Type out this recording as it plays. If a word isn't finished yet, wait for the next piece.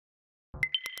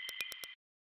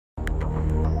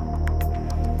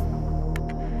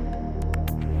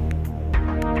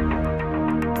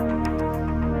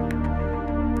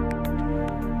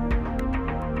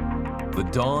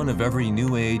dawn of every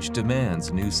new age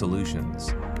demands new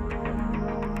solutions.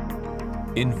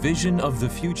 In Vision of the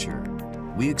Future,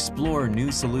 we explore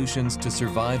new solutions to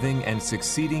surviving and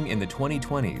succeeding in the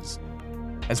 2020s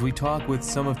as we talk with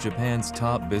some of Japan's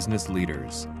top business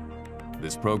leaders.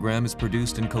 This program is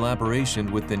produced in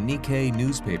collaboration with the Nikkei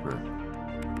newspaper.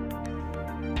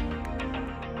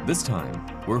 This time,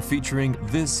 we're featuring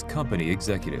this company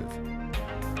executive.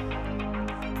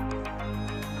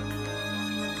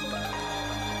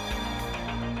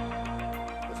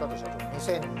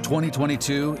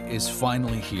 2022 is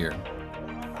finally here.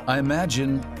 I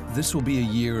imagine this will be a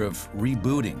year of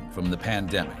rebooting from the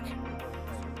pandemic.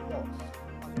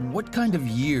 What kind of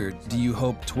year do you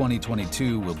hope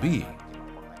 2022 will be?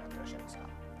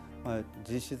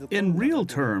 In real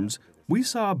terms, we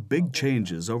saw big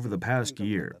changes over the past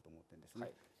year,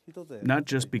 not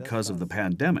just because of the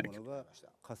pandemic.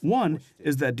 One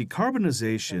is that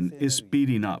decarbonization is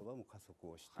speeding up.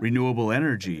 Renewable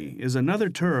energy is another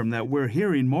term that we're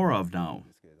hearing more of now.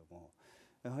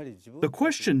 The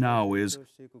question now is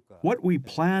what we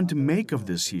plan to make of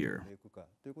this year.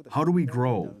 How do we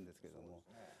grow?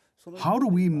 How do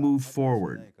we move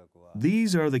forward?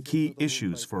 These are the key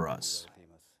issues for us.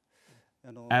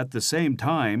 At the same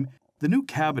time, the new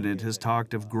cabinet has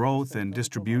talked of growth and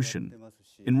distribution.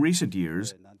 In recent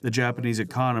years, the Japanese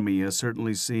economy has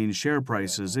certainly seen share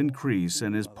prices increase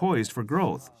and is poised for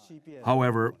growth.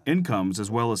 However, incomes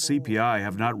as well as CPI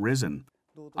have not risen.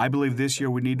 I believe this year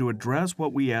we need to address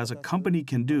what we as a company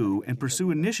can do and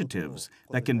pursue initiatives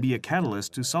that can be a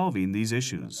catalyst to solving these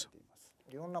issues.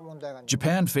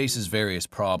 Japan faces various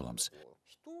problems.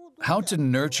 How to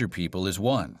nurture people is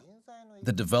one.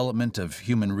 The development of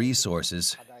human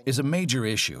resources is a major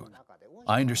issue.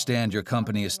 I understand your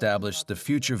company established the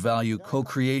Future Value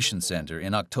Co-Creation Center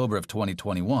in October of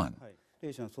 2021.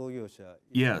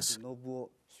 Yes.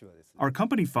 Our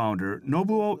company founder,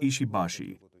 Nobuo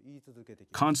Ishibashi,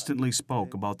 constantly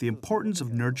spoke about the importance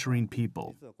of nurturing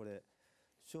people.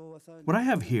 What I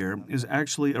have here is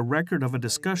actually a record of a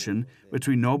discussion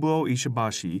between Nobuo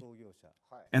Ishibashi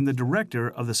and the director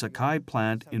of the Sakai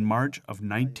plant in March of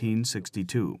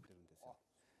 1962.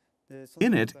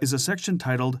 In it is a section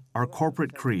titled Our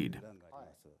Corporate Creed.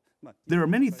 There are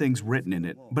many things written in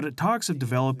it, but it talks of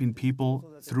developing people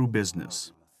through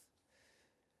business.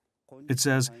 It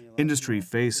says, industry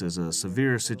faces a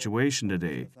severe situation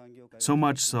today, so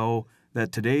much so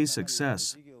that today's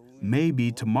success may be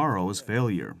tomorrow's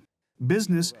failure.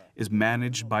 Business is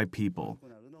managed by people.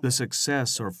 The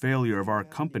success or failure of our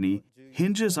company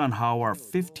hinges on how our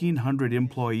 1,500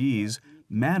 employees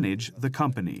manage the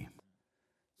company.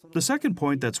 The second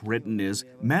point that's written is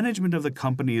management of the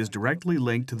company is directly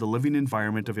linked to the living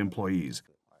environment of employees.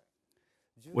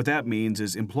 What that means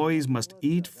is employees must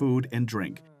eat, food, and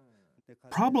drink.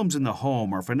 Problems in the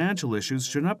home or financial issues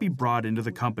should not be brought into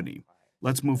the company.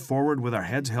 Let's move forward with our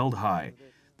heads held high.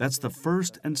 That's the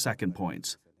first and second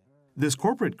points. This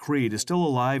corporate creed is still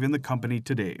alive in the company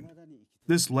today.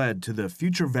 This led to the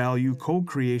Future Value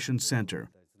Co-Creation Center.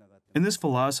 And this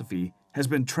philosophy has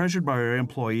been treasured by our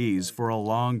employees for a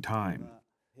long time.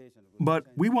 But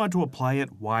we want to apply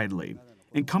it widely,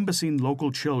 encompassing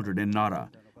local children in Nara,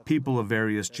 people of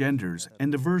various genders,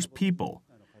 and diverse people.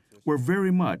 We're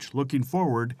very much looking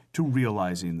forward to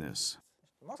realizing this.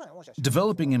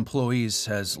 Developing employees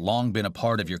has long been a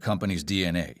part of your company's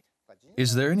DNA.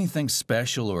 Is there anything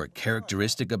special or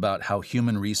characteristic about how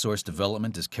human resource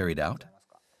development is carried out?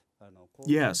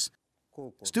 Yes.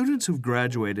 Students who've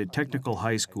graduated technical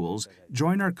high schools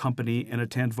join our company and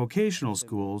attend vocational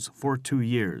schools for 2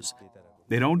 years.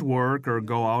 They don't work or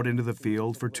go out into the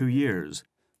field for 2 years,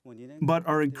 but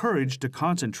are encouraged to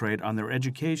concentrate on their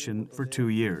education for 2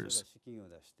 years.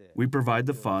 We provide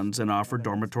the funds and offer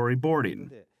dormitory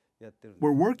boarding.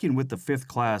 We're working with the 5th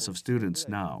class of students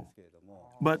now.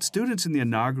 But students in the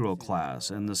inaugural class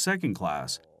and the second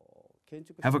class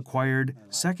have acquired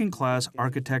second-class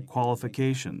architect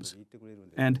qualifications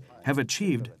and have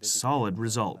achieved solid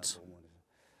results.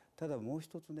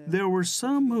 There were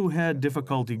some who had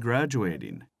difficulty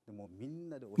graduating,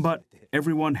 but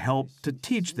everyone helped to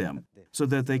teach them so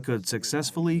that they could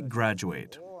successfully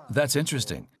graduate. That's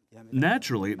interesting.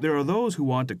 Naturally, there are those who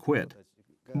want to quit,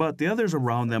 but the others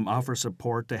around them offer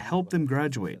support to help them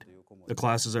graduate. The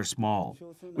classes are small.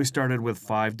 We started with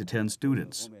 5 to 10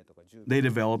 students. They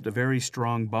developed a very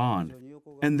strong bond,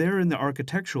 and they're in the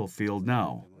architectural field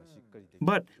now.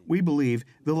 But we believe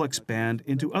they'll expand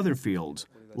into other fields,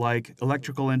 like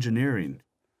electrical engineering,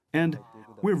 and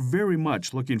we're very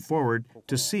much looking forward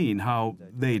to seeing how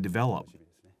they develop.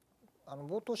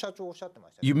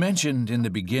 You mentioned in the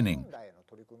beginning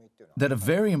that a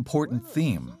very important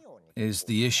theme is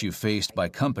the issue faced by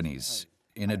companies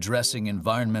in addressing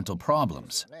environmental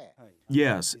problems.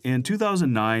 Yes, in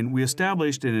 2009, we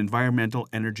established an environmental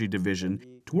energy division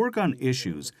to work on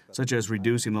issues such as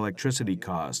reducing electricity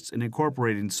costs and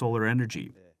incorporating solar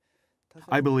energy.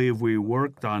 I believe we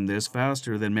worked on this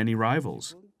faster than many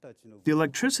rivals. The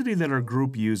electricity that our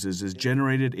group uses is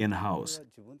generated in-house.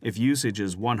 If usage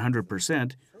is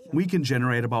 100%, we can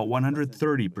generate about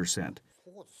 130%.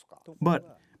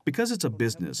 But because it's a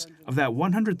business, of that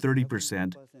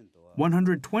 130%,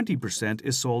 120%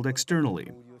 is sold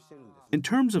externally. In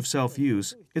terms of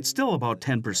self-use, it's still about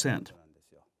 10%.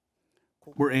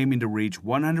 We're aiming to reach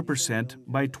 100%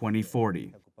 by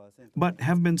 2040, but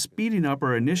have been speeding up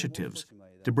our initiatives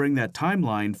to bring that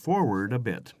timeline forward a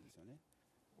bit.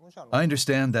 I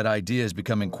understand that idea is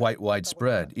becoming quite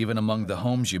widespread, even among the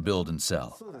homes you build and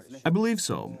sell. I believe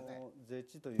so.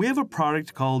 We have a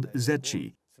product called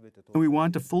Keiichi, and we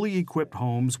want to fully equip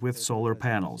homes with solar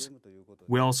panels.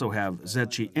 We also have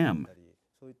Keiichi M,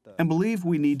 and believe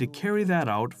we need to carry that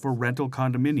out for rental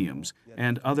condominiums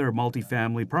and other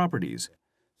multifamily properties.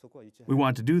 We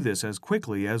want to do this as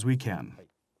quickly as we can.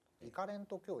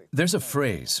 There's a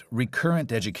phrase,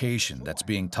 recurrent education, that's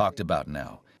being talked about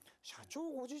now.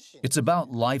 It's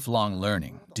about lifelong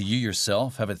learning. Do you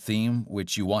yourself have a theme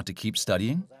which you want to keep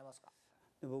studying?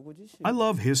 I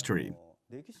love history,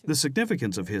 the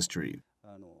significance of history,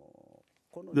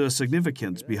 the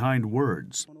significance behind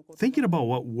words, thinking about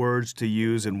what words to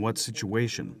use in what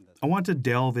situation. I want to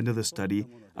delve into the study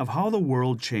of how the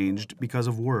world changed because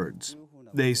of words.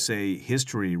 They say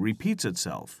history repeats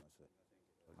itself.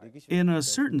 In a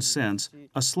certain sense,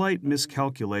 a slight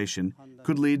miscalculation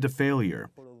could lead to failure.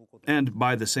 And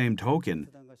by the same token,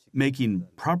 making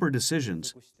proper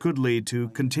decisions could lead to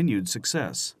continued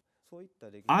success.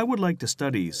 I would like to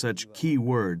study such key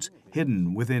words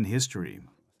hidden within history.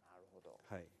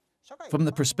 From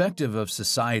the perspective of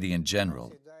society in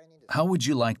general, how would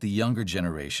you like the younger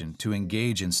generation to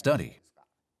engage in study?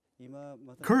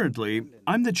 Currently,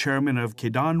 I'm the chairman of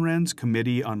Keidanren's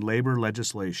Committee on Labor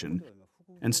Legislation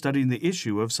and studying the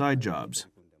issue of side jobs.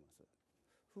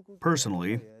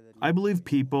 Personally, I believe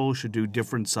people should do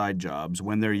different side jobs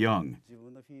when they're young.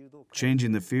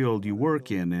 Changing the field you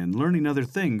work in and learning other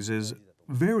things is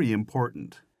very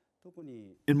important.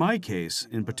 In my case,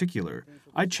 in particular,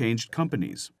 I changed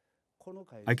companies.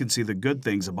 I can see the good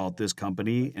things about this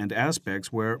company and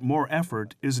aspects where more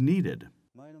effort is needed.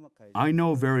 I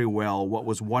know very well what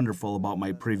was wonderful about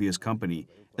my previous company,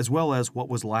 as well as what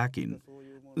was lacking.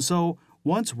 So,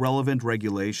 once relevant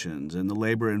regulations in the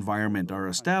labor environment are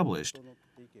established,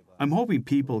 I'm hoping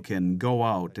people can go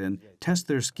out and test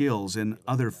their skills in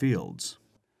other fields.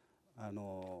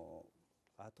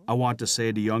 I want to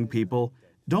say to young people,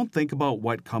 don't think about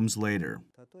what comes later.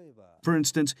 For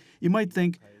instance, you might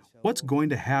think, what's going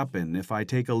to happen if I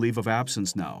take a leave of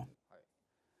absence now?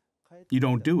 You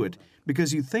don't do it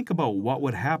because you think about what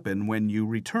would happen when you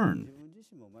return.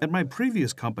 At my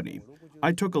previous company,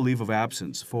 I took a leave of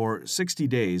absence for 60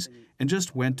 days and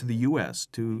just went to the U.S.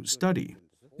 to study.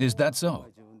 Is that so?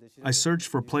 I searched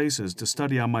for places to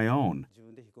study on my own,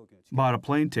 bought a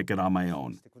plane ticket on my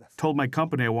own, told my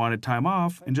company I wanted time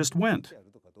off, and just went.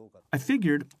 I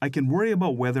figured I can worry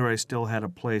about whether I still had a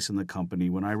place in the company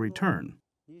when I return.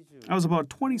 I was about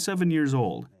 27 years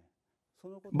old.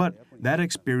 But that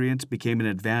experience became an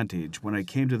advantage when I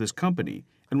came to this company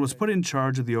and was put in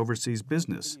charge of the overseas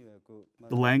business.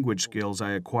 The language skills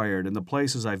I acquired and the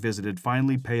places I visited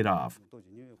finally paid off.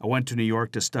 I went to New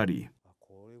York to study.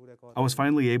 I was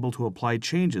finally able to apply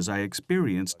changes I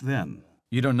experienced then.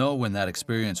 You don't know when that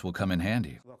experience will come in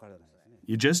handy.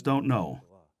 You just don't know.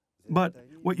 But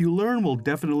what you learn will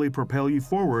definitely propel you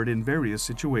forward in various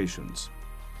situations.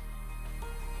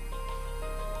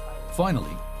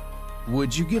 Finally,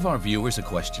 would you give our viewers a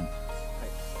question?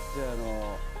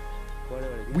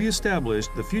 We established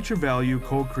the Future Value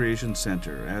Co-Creation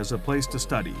Center as a place to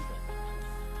study.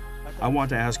 I want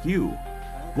to ask you,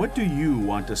 what do you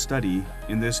want to study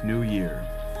in this new year?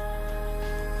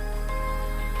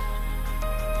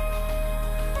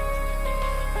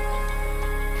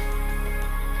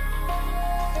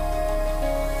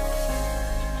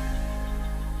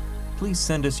 Please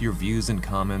send us your views and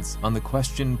comments on the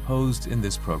question posed in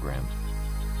this program.